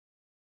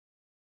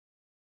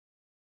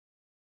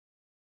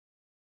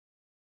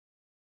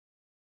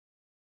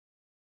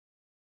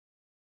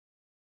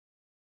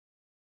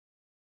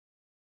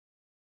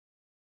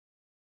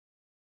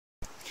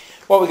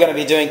What we're going to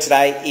be doing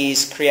today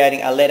is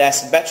creating a lead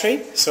acid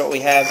battery. So what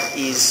we have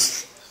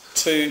is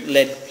 2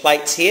 lead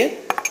plates here.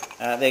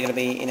 They're going to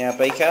be in our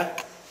beaker.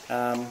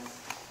 We're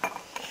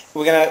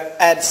going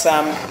to add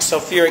some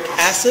sulfuric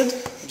acid,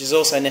 which is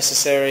also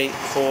necessary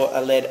for a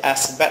lead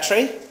acid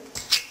battery.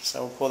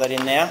 So we'll pour that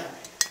in now.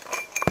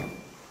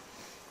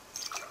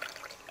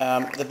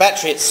 The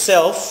battery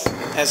itself,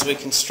 as we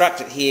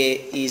construct it here,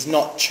 is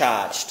not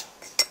charged.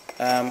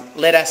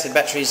 Lead acid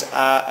batteries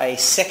are a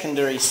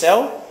secondary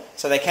cell,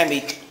 so they can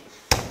be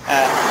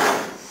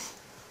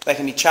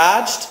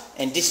charged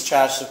and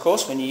discharged, of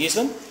course, when you use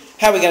them.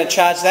 How we're going to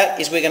charge that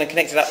is we're going to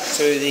connect it up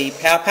to the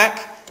power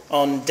pack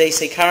on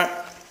DC current,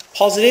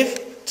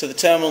 positive to the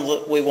terminal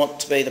that we want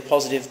to be the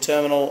positive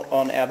terminal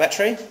on our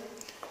battery,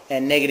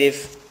 and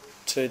negative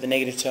to the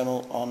negative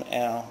terminal on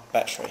our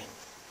battery.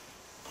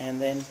 And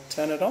then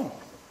turn it on.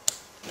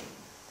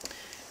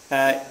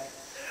 I'll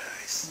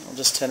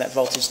just turn that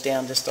voltage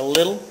down just a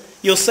little.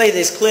 You'll see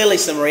there's clearly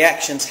some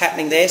reactions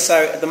happening there.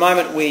 So at the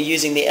moment we're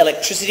using the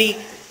electricity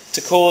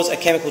to cause a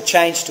chemical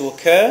change to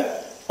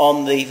occur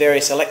on the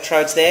various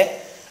electrodes there.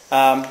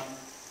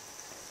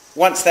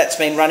 Once that's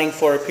been running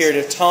for a period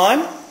of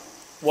time,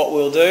 what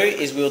we'll do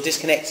is we'll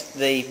disconnect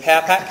the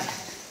power pack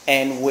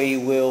and we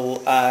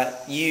will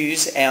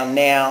use our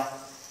now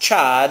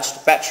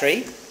charged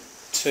battery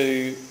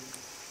to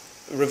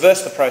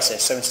reverse the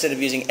process. So instead of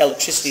using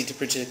electricity to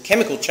produce a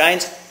chemical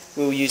change,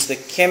 we'll use the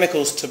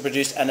chemicals to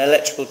produce an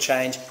electrical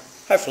change,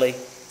 hopefully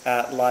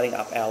lighting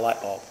up our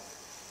light bulb.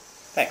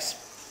 Thanks.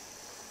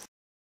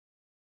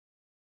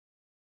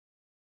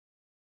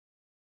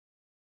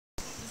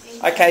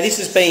 Okay, this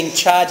has been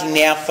charging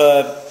now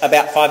for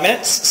about 5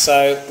 minutes,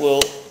 so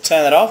we'll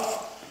turn that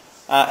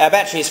off. Our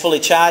battery is fully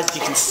charged.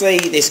 You can see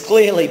there's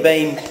clearly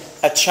been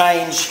a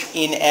change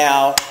in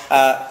our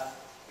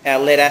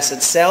lead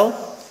acid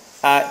cell.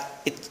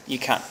 You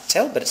can't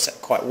tell, but it's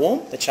quite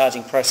warm. The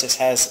charging process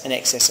has an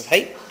excess of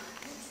heat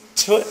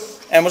to it.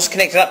 And we'll just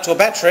connect it up to a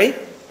battery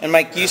and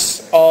make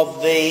use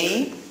of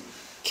the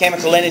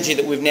chemical energy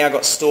that we've now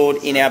got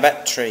stored in our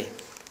battery.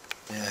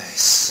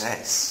 Yes.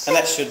 Nice. And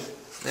that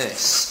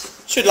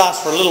should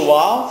last for a little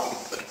while,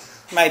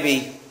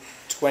 maybe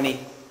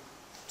 20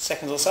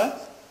 seconds or so.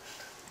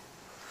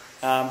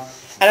 And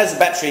as the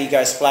battery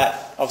goes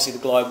flat, obviously the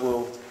globe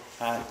will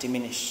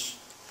diminish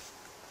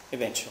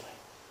eventually.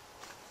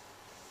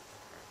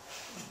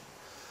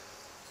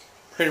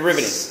 Pretty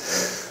riveting.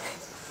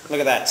 Look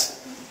at that.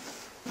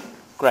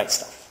 Great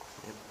stuff.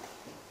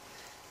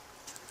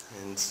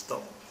 Yep. And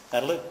stop.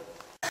 That'll do.